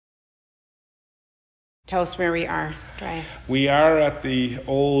Tell us where we are, Darius. We are at the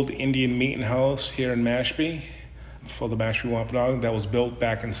old Indian meeting house here in Mashpee for the Mashpee Wampanoag that was built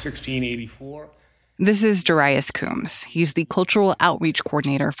back in 1684. This is Darius Coombs. He's the cultural outreach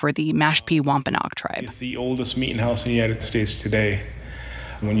coordinator for the Mashpee Wampanoag tribe. It's the oldest meeting house in the United States today.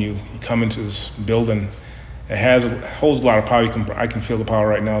 When you come into this building, it holds a lot of power. I can feel the power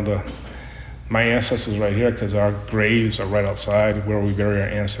right now. My ancestors right here, because our graves are right outside where we bury our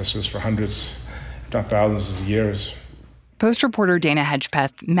ancestors for hundreds, if not thousands of years. Post reporter Dana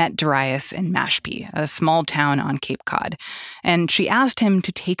Hedgepeth met Darius in Mashpee, a small town on Cape Cod, and she asked him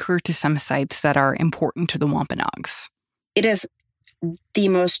to take her to some sites that are important to the Wampanoags. It is the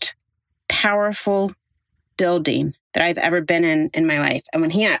most powerful building that I've ever been in my life. And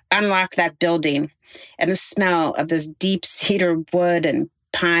when he unlocked that building and the smell of this deep cedar wood and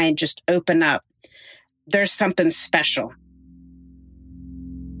pine just opened up, there's something special.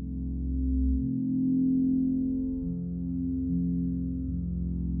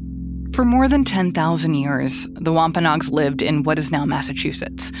 For more than 10,000 years, the Wampanoags lived in what is now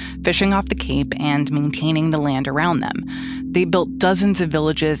Massachusetts, fishing off the Cape and maintaining the land around them. They built dozens of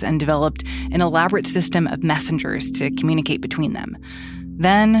villages and developed an elaborate system of messengers to communicate between them.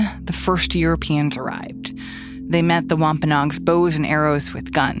 Then, the first Europeans arrived. They met the Wampanoags' bows and arrows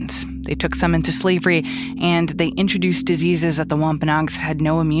with guns. They took some into slavery, and they introduced diseases that the Wampanoags had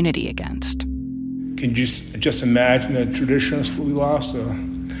no immunity against. Can you just imagine the traditions we lost?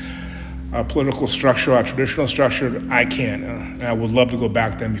 Our political structure, our traditional structure, I can't. And I would love to go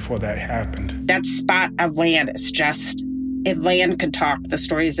back then before that happened. That spot of land is just, if land could talk, the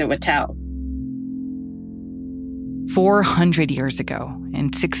stories it would tell. 400 years ago,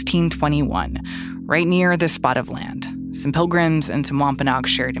 in 1621, right near this spot of land, some Pilgrims and some Wampanoags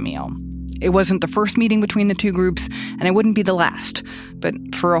shared a meal. It wasn't the first meeting between the two groups, and it wouldn't be the last. But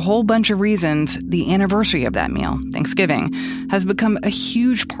for a whole bunch of reasons, the anniversary of that meal, Thanksgiving, has become a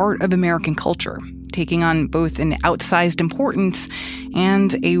huge part of American culture, taking on both an outsized importance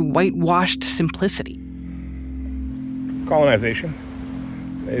and a whitewashed simplicity. Colonization.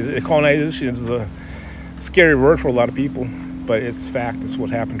 Colonization is a scary word for a lot of people, but it's fact. It's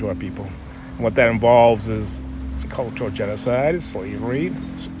what happened to our people. And what that involves is cultural genocide, slavery,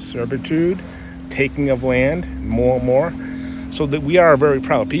 servitude, taking of land, more and more. So that we are a very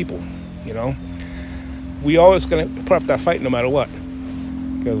proud people, you know. We always going to put up that fight no matter what,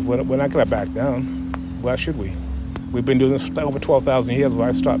 because we're not going to back down. Why should we? We've been doing this for over 12,000 years.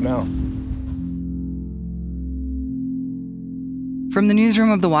 Why stop now? From the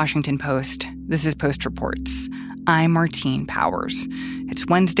newsroom of The Washington Post, this is Post Reports. I'm Martine Powers. It's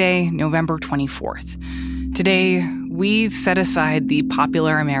Wednesday, November 24th. Today, we set aside the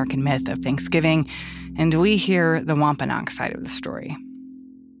popular American myth of Thanksgiving, and we hear the Wampanoag side of the story.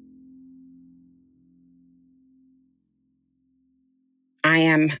 I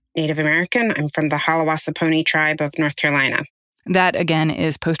am Native American. I'm from the Halawassaponi tribe of North Carolina. That, again,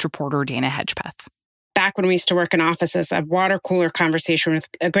 is Post reporter Dana Hedgepeth. Back when we used to work in offices, a water cooler conversation with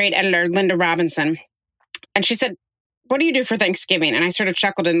a great editor, Linda Robinson. And she said, "What do you do for Thanksgiving?" And I sort of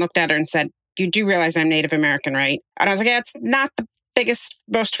chuckled and looked at her and said, "You do realize I'm Native American, right?" And I was like, "Yeah, it's not the biggest,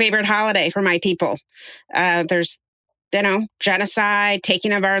 most favorite holiday for my people. There's, genocide,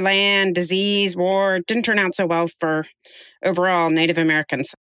 taking of our land, disease, war. It didn't turn out so well for overall Native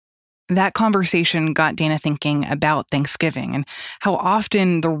Americans." That conversation got Dana thinking about Thanksgiving and how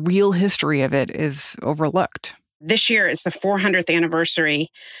often the real history of it is overlooked. This year is the 400th anniversary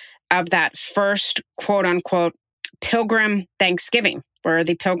of that first, quote-unquote, Pilgrim Thanksgiving, where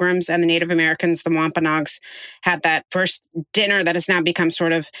the Pilgrims and the Native Americans, the Wampanoags, had that first dinner that has now become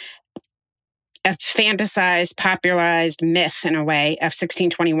sort of a fantasized, popularized myth, in a way, of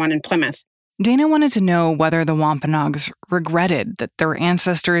 1621 in Plymouth. Dana wanted to know whether the Wampanoags regretted that their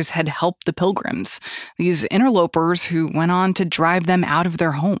ancestors had helped the Pilgrims, these interlopers who went on to drive them out of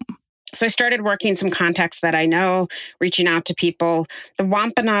their home. So I started working some contacts that I know, reaching out to people. The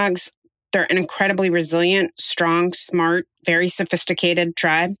Wampanoags, they're an incredibly resilient, strong, smart, very sophisticated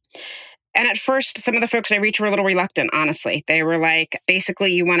tribe. And at first, some of the folks I reached were a little reluctant, honestly. They were like,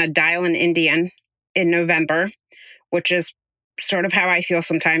 basically, you want to dial an Indian in November, which is sort of how I feel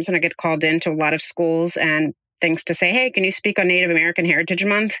sometimes when I get called into a lot of schools and things to say, "Hey, can you speak on Native American Heritage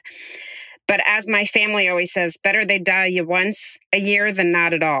Month?" But as my family always says, better they dial you once a year than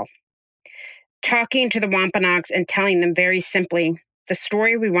not at all. Talking to the Wampanoags and telling them very simply, the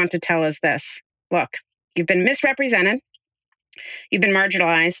story we want to tell is this. Look, you've been misrepresented. You've been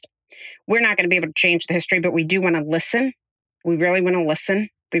marginalized. We're not going to be able to change the history, but we do want to listen. We really want to listen.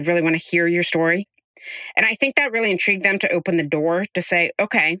 We really want to hear your story. And I think that really intrigued them to open the door to say,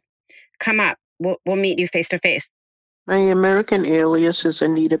 okay, come up. we'll meet you face to face. My American alias is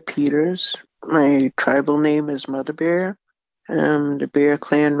Anita Peters. My tribal name is Mother Bear. I'm the Bear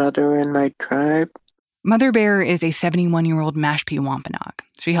Clan mother in my tribe. Mother Bear is a 71-year-old Mashpee Wampanoag.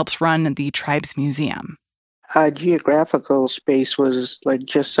 She helps run the tribe's museum. Our geographical space was like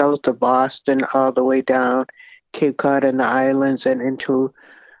just south of Boston, all the way down Cape Cod and the islands and into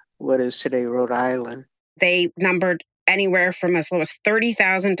what is today Rhode Island. They numbered anywhere from as low as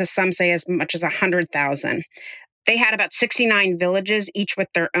 30,000 to some say as much as 100,000. They had about 69 villages, each with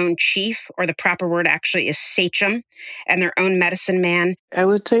their own chief, or the proper word actually is sachem, and their own medicine man. I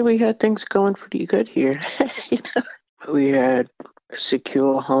would say we had things going pretty good here. We had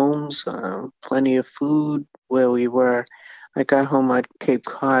secure homes, plenty of food where we were. Like our home at Cape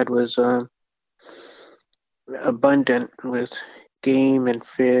Cod was abundant with game and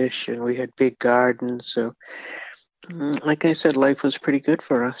fish, and we had big gardens. So, like I said, life was pretty good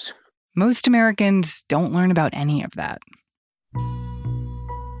for us. Most Americans don't learn about any of that.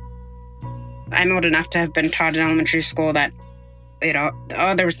 I'm old enough to have been taught in elementary school that,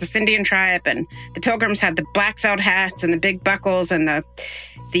 there was this Indian tribe and the Pilgrims had the black felt hats and the big buckles, and the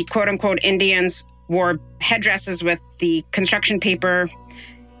quote-unquote Indians wore headdresses with the construction paper,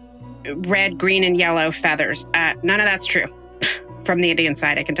 red, green, and yellow feathers. None of that's true. From the Indian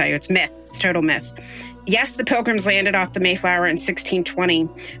side, I can tell you. It's myth. It's total myth. Yes, the Pilgrims landed off the Mayflower in 1620,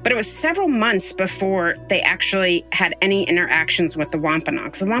 but it was several months before they actually had any interactions with the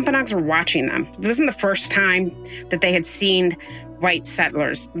Wampanoags. The Wampanoags were watching them. It wasn't the first time that they had seen white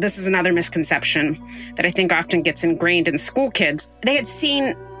settlers. This is another misconception that I think often gets ingrained in school kids. They had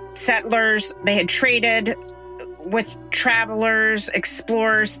seen settlers, they had traded with travelers,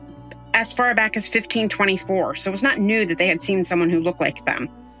 explorers, as far back as 1524. So it was not new that they had seen someone who looked like them.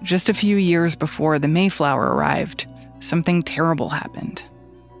 Just a few years before the Mayflower arrived, something terrible happened.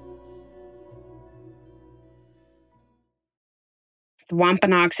 The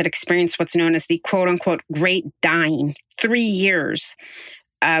Wampanoags had experienced what's known as the quote-unquote Great Dying, 3 years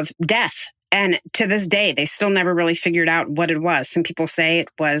of death. And to this day, they still never really figured out what it was. Some people say it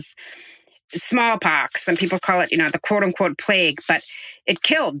was smallpox. Some people call it, the quote-unquote plague, but it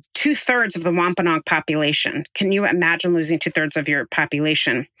killed 2/3 of the Wampanoag population. Can you imagine losing 2/3 of your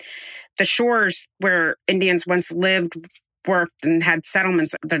population? The shores where Indians once lived, worked, and had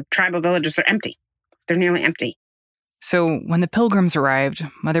settlements, the tribal villages, are empty. They're nearly empty. So when the Pilgrims arrived,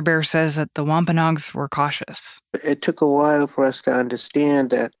 Mother Bear says that the Wampanoags were cautious. It took a while for us to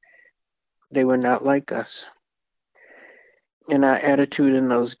understand that they were not like us. And our attitude in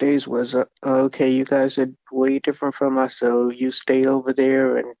those days was, okay, you guys are way different from us, so you stay over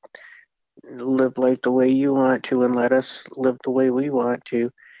there and live life the way you want to and let us live the way we want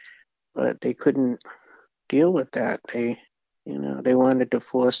to. But they couldn't deal with that. They wanted to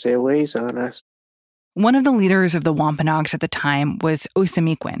force their ways on us. One of the leaders of the Wampanoags at the time was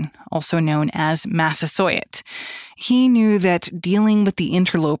Osamequin, also known as Massasoit. He knew that dealing with the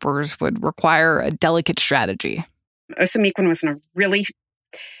interlopers would require a delicate strategy. Osamequin was in a really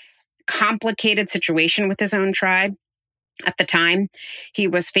complicated situation with his own tribe. At the time, he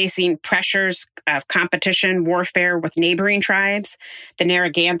was facing pressures of competition, warfare with neighboring tribes, the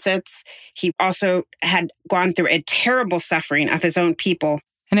Narragansetts. He also had gone through a terrible suffering of his own people.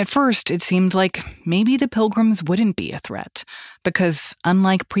 And at first, it seemed like maybe the Pilgrims wouldn't be a threat, because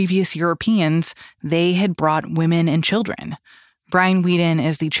unlike previous Europeans, they had brought women and children. Brian Whedon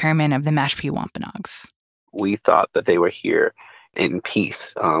is the chairman of the Mashpee Wampanoags. We thought that they were here in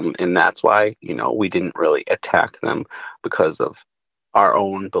peace. And that's why, we didn't really attack them because of our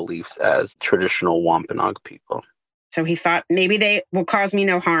own beliefs as traditional Wampanoag people. So he thought maybe they will cause me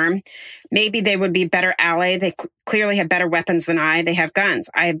no harm. Maybe they would be better ally. They clearly have better weapons than I. They have guns.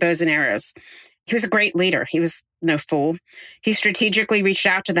 I have bows and arrows. He was a great leader. He was no fool. He strategically reached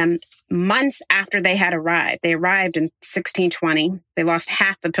out to them months after they had arrived. They arrived in 1620. They lost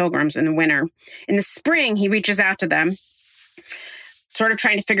half the Pilgrims in the winter. In the spring, he reaches out to them, sort of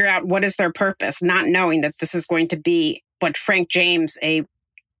trying to figure out what is their purpose, not knowing that this is going to be what Frank James, a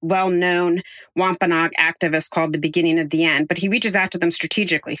well-known Wampanoag activist, called the beginning of the end. But he reaches out to them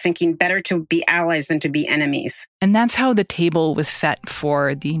strategically, thinking better to be allies than to be enemies. And that's how the table was set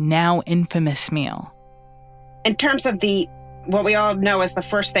for the now infamous meal. In terms of what we all know as the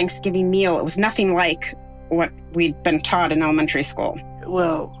first Thanksgiving meal, it was nothing like what we'd been taught in elementary school.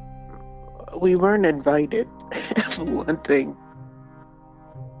 Well, we weren't invited, for one thing.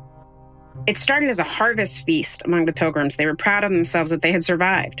 It started as a harvest feast among the Pilgrims. They were proud of themselves that they had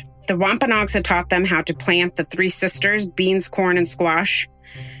survived. The Wampanoags had taught them how to plant the three sisters, beans, corn, and squash.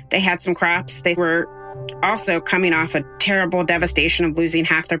 They had some crops. They were also coming off a terrible devastation of losing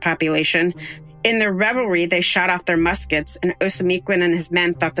half their population. In their revelry, they shot off their muskets, and Osamiquin and his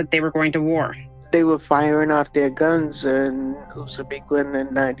men thought that they were going to war. They were firing off their guns, and Osamiquin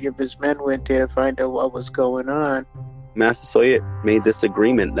and 90 of his men went there to find out what was going on. Massasoit made this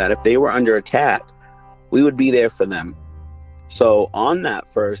agreement that if they were under attack, we would be there for them. So on that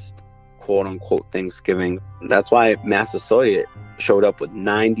first quote-unquote Thanksgiving, that's why Massasoit showed up with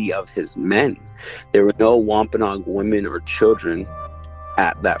 90 of his men. There were no Wampanoag women or children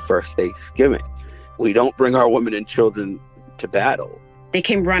at that first Thanksgiving. We don't bring our women and children to battle. They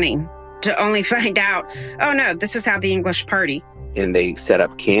came running to only find out, oh no, this is how the English party. And they set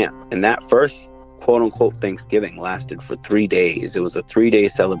up camp. And that first quote-unquote Thanksgiving lasted for 3 days. It was a 3-day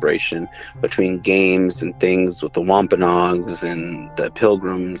celebration between games and things with the Wampanoags and the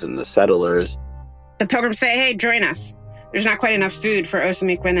Pilgrims and the settlers. The Pilgrims say, hey, join us. There's not quite enough food for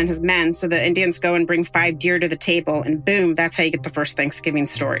Osamiquin and his men, so the Indians go and bring 5 deer to the table, and boom, that's how you get the first Thanksgiving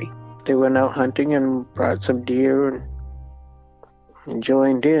story. They went out hunting and brought some deer and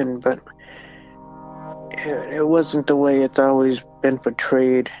joined in, but it wasn't the way it's always been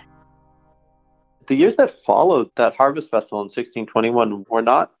portrayed. The years that followed that harvest festival in 1621 were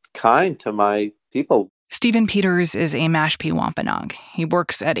not kind to my people. Stephen Peters is a Mashpee Wampanoag. He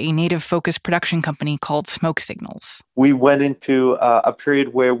works at a native-focused production company called Smoke Signals. We went into a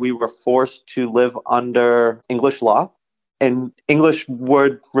period where we were forced to live under English law, and English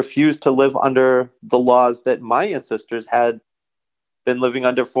would refuse to live under the laws that my ancestors had been living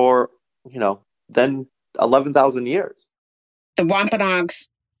under for, then 11,000 years. The Wampanoags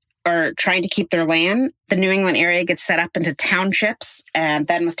are trying to keep their land. The New England area gets set up into townships, and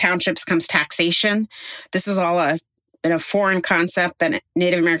then with townships comes taxation. This is all a foreign concept that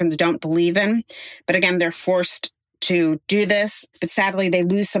Native Americans don't believe in. But again, they're forced to do this. But sadly, they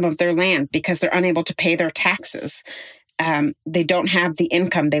lose some of their land because they're unable to pay their taxes. They don't have the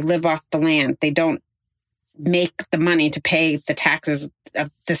income. They live off the land. They don't make the money to pay the taxes of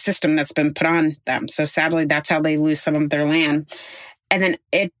the system that's been put on them. So sadly, that's how they lose some of their land. And then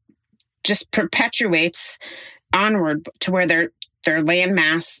it just perpetuates onward to where their land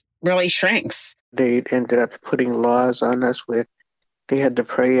mass really shrinks. They ended up putting laws on us where they had the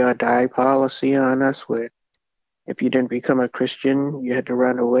pray or die policy on us, where if you didn't become a Christian, you had to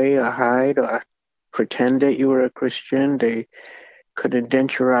run away or hide or pretend that you were a Christian. They could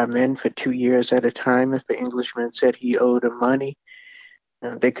indenture our men for 2 years at a time if the Englishman said he owed them money.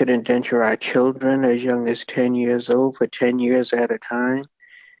 They could indenture our children as young as 10 years old for 10 years at a time.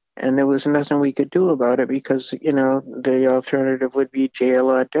 And there was nothing we could do about it because, the alternative would be jail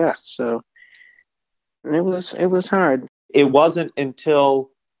or death. So it was hard. It wasn't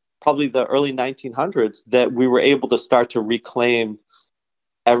until probably the early 1900s that we were able to start to reclaim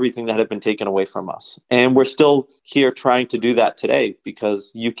everything that had been taken away from us. And we're still here trying to do that today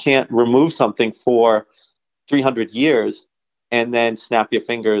because you can't remove something for 300 years and then snap your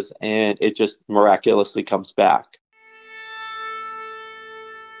fingers and it just miraculously comes back.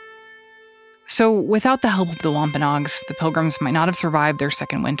 So without the help of the Wampanoags, the Pilgrims might not have survived their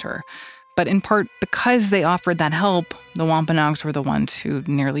second winter. But in part because they offered that help, the Wampanoags were the ones who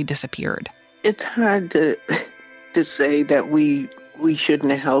nearly disappeared. It's hard to say that we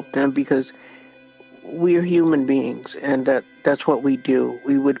shouldn't have helped them because we're human beings and that's what we do.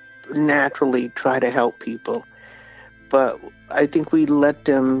 We would naturally try to help people. But I think we let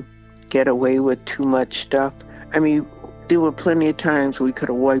them get away with too much stuff. I mean, there were plenty of times we could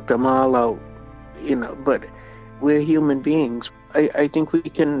have wiped them all out, but we're human beings. I think we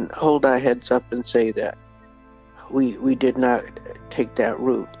can hold our heads up and say that we did not take that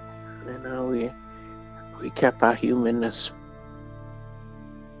route. We kept our humanness.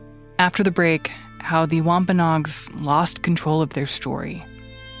 After the break, how the Wampanoags lost control of their story.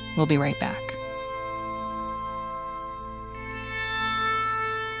 We'll be right back.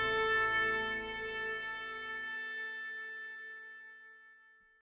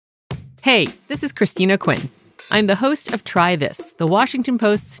 Hey, this is Christina Quinn. I'm the host of Try This, the Washington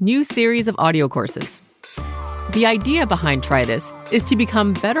Post's new series of audio courses. The idea behind Try This is to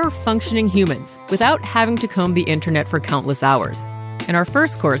become better functioning humans without having to comb the internet for countless hours. In our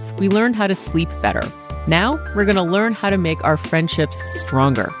first course, we learned how to sleep better. Now, we're going to learn how to make our friendships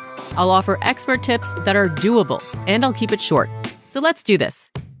stronger. I'll offer expert tips that are doable, and I'll keep it short. So let's do this.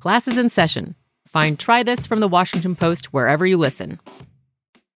 Class is in session. Find Try This from the Washington Post wherever you listen.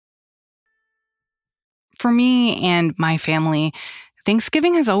 For me and my family,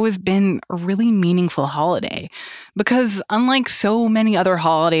 Thanksgiving has always been a really meaningful holiday because unlike so many other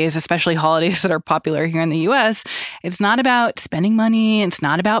holidays, especially holidays that are popular here in the US, it's not about spending money. It's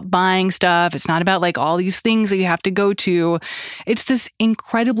not about buying stuff. It's not about like all these things that you have to go to. It's this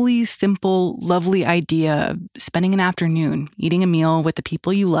incredibly simple, lovely idea of spending an afternoon, eating a meal with the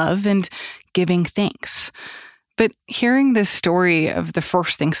people you love and giving thanks. But hearing this story of the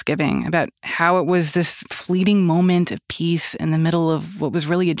first Thanksgiving, about how it was this fleeting moment of peace in the middle of what was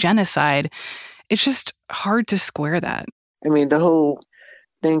really a genocide, it's just hard to square that. I mean, the whole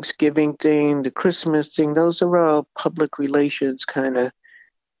Thanksgiving thing, the Christmas thing, those are all public relations kind of.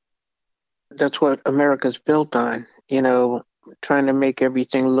 That's what America's built on, trying to make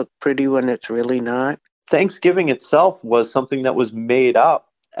everything look pretty when it's really not. Thanksgiving itself was something that was made up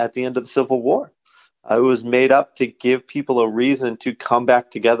at the end of the Civil War. It was made up to give people a reason to come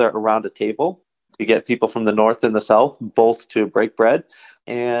back together around a table, to get people from the North and the South both to break bread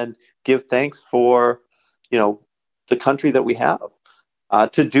and give thanks for, the country that we have.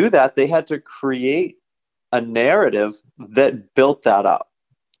 To do that, they had to create a narrative that built that up.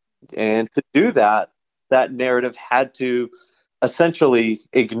 And to do that, that narrative had to essentially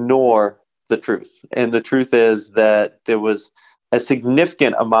ignore the truth. And the truth is that there was a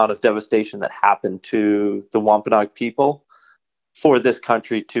significant amount of devastation that happened to the Wampanoag people for this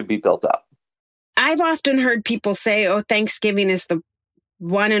country to be built up. I've often heard people say, Thanksgiving is the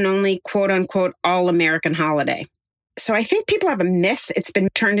one and only quote unquote all-American holiday. So I think people have a myth. It's been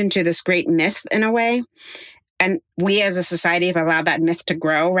turned into this great myth in a way. And we as a society have allowed that myth to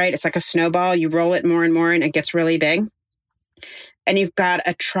grow, right? It's like a snowball. You roll it more and more and it gets really big. And you've got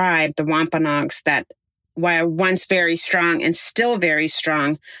a tribe, the Wampanoags, that while once very strong and still very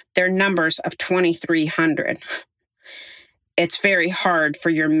strong, their numbers of 2,300. It's very hard for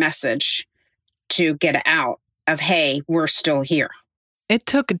your message to get out of, hey, we're still here. It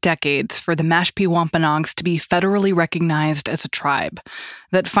took decades for the Mashpee Wampanoags to be federally recognized as a tribe.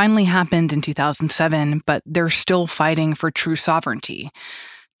 That finally happened in 2007, but they're still fighting for true sovereignty.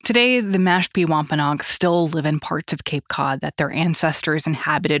 Today, the Mashpee Wampanoags still live in parts of Cape Cod that their ancestors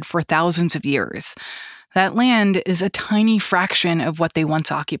inhabited for thousands of years. That land is a tiny fraction of what they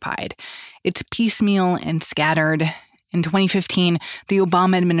once occupied. It's piecemeal and scattered. In 2015, the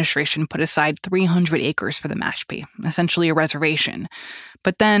Obama administration put aside 300 acres for the Mashpee, essentially a reservation.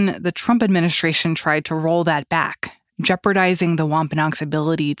 But then the Trump administration tried to roll that back, jeopardizing the Wampanoags'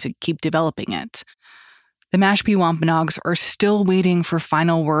 ability to keep developing it. The Mashpee Wampanoags are still waiting for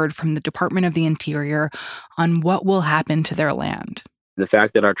final word from the Department of the Interior on what will happen to their land. The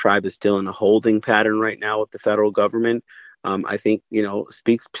fact that our tribe is still in a holding pattern right now with the federal government, I think,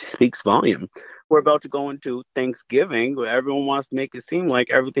 speaks volume. We're about to go into Thanksgiving, where everyone wants to make it seem like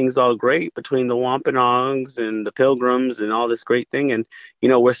everything's all great between the Wampanoags and the Pilgrims and all this great thing. And,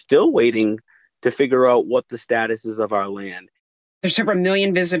 we're still waiting to figure out what the status is of our land. There's over 1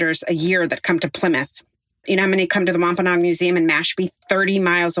 million visitors a year that come to Plymouth. You know how many come to the Wampanoag Museum in Mashpee, 30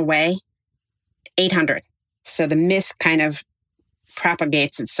 miles away? 800. So the myth kind of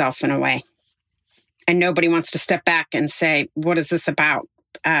propagates itself in a way. And nobody wants to step back and say, what is this about?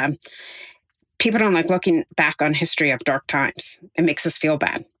 People don't like looking back on history of dark times. It makes us feel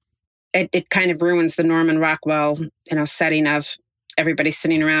bad. It kind of ruins the Norman Rockwell, setting of everybody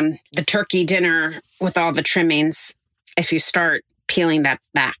sitting around the turkey dinner with all the trimmings if you start peeling that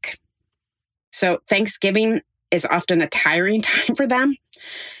back. So Thanksgiving is often a tiring time for them.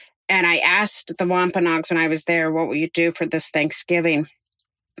 And I asked the Wampanoags when I was there, what will you do for this Thanksgiving?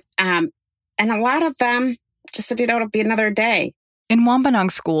 And a lot of them just said, it'll be another day. In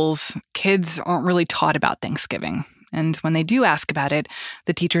Wampanoag schools, kids aren't really taught about Thanksgiving. And when they do ask about it,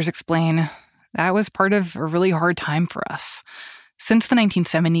 the teachers explain that was part of a really hard time for us. Since the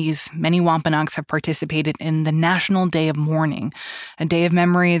 1970s, many Wampanoags have participated in the National Day of Mourning, a day of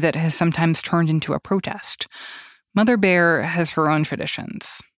memory that has sometimes turned into a protest. Mother Bear has her own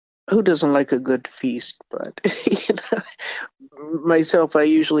traditions. Who doesn't like a good feast? But myself, I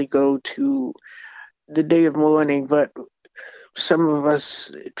usually go to the Day of Mourning, but some of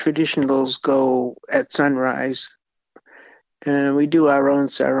us traditionals go at sunrise. And we do our own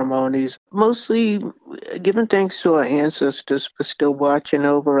ceremonies, mostly giving thanks to our ancestors for still watching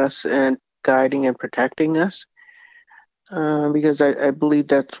over us and guiding and protecting us, because I believe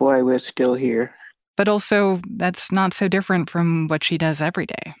that's why we're still here. But also, that's not so different from what she does every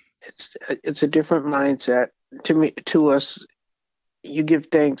day. It's a different mindset. To us, you give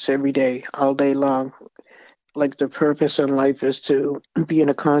thanks every day, all day long. Like the purpose in life is to be in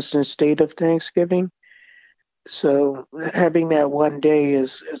a constant state of thanksgiving. So having that one day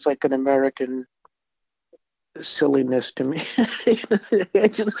is like an American silliness to me.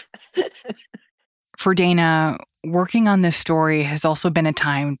 For Dana, working on this story has also been a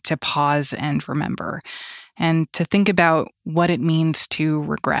time to pause and remember, and to think about what it means to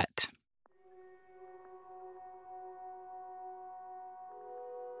regret.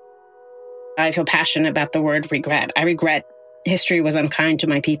 I feel passionate about the word regret. I regret history was unkind to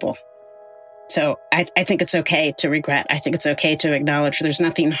my people. So I think it's okay to regret. I think it's okay to acknowledge there's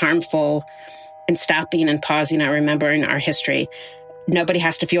nothing harmful in stopping and pausing and remembering our history. Nobody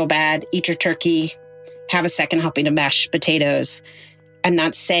has to feel bad. Eat your turkey. Have a second helping of mashed potatoes. I'm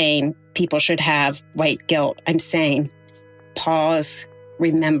not saying people should have white guilt. I'm saying pause,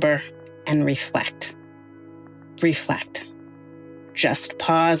 remember, and reflect. Reflect. Just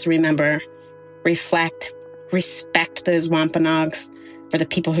pause, remember, reflect, respect those Wampanoags for the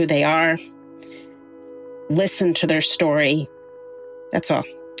people who they are. Listen to their story. That's all.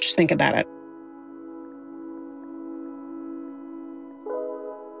 Just think about it.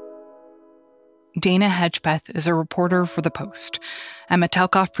 Dana Hedgepeth is a reporter for The Post. Emma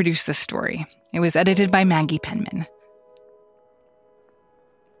Talkoff produced this story. It was edited by Maggie Penman.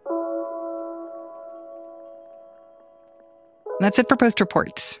 That's it for Post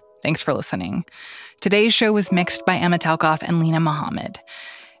Reports. Thanks for listening. Today's show was mixed by Emma Talkoff and Lena Mohammed.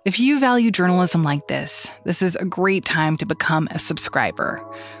 If you value journalism like this is a great time to become a subscriber.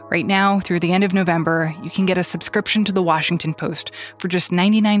 Right now, through the end of November, you can get a subscription to The Washington Post for just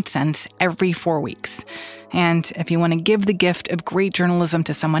 99 cents every 4 weeks. And if you want to give the gift of great journalism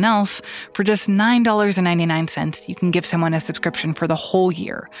to someone else, for just $9.99, you can give someone a subscription for the whole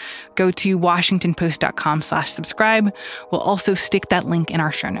year. Go to washingtonpost.com/subscribe. We'll also stick that link in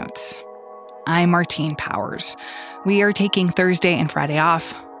our show notes. I'm Martine Powers. We are taking Thursday and Friday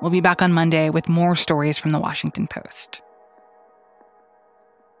off. We'll be back on Monday with more stories from The Washington Post.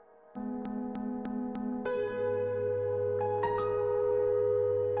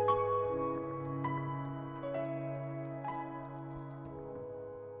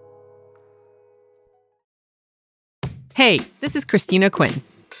 Hey, this is Christina Quinn.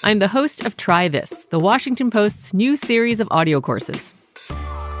 I'm the host of Try This, The Washington Post's new series of audio courses.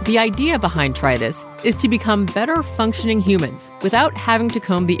 The idea behind Try This is to become better functioning humans without having to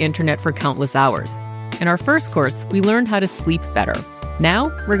comb the internet for countless hours. In our first course, we learned how to sleep better. Now,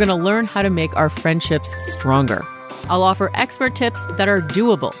 we're going to learn how to make our friendships stronger. I'll offer expert tips that are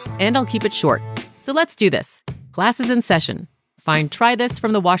doable, and I'll keep it short. So let's do this. Class is in session. Find Try This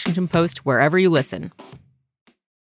from The Washington Post wherever you listen.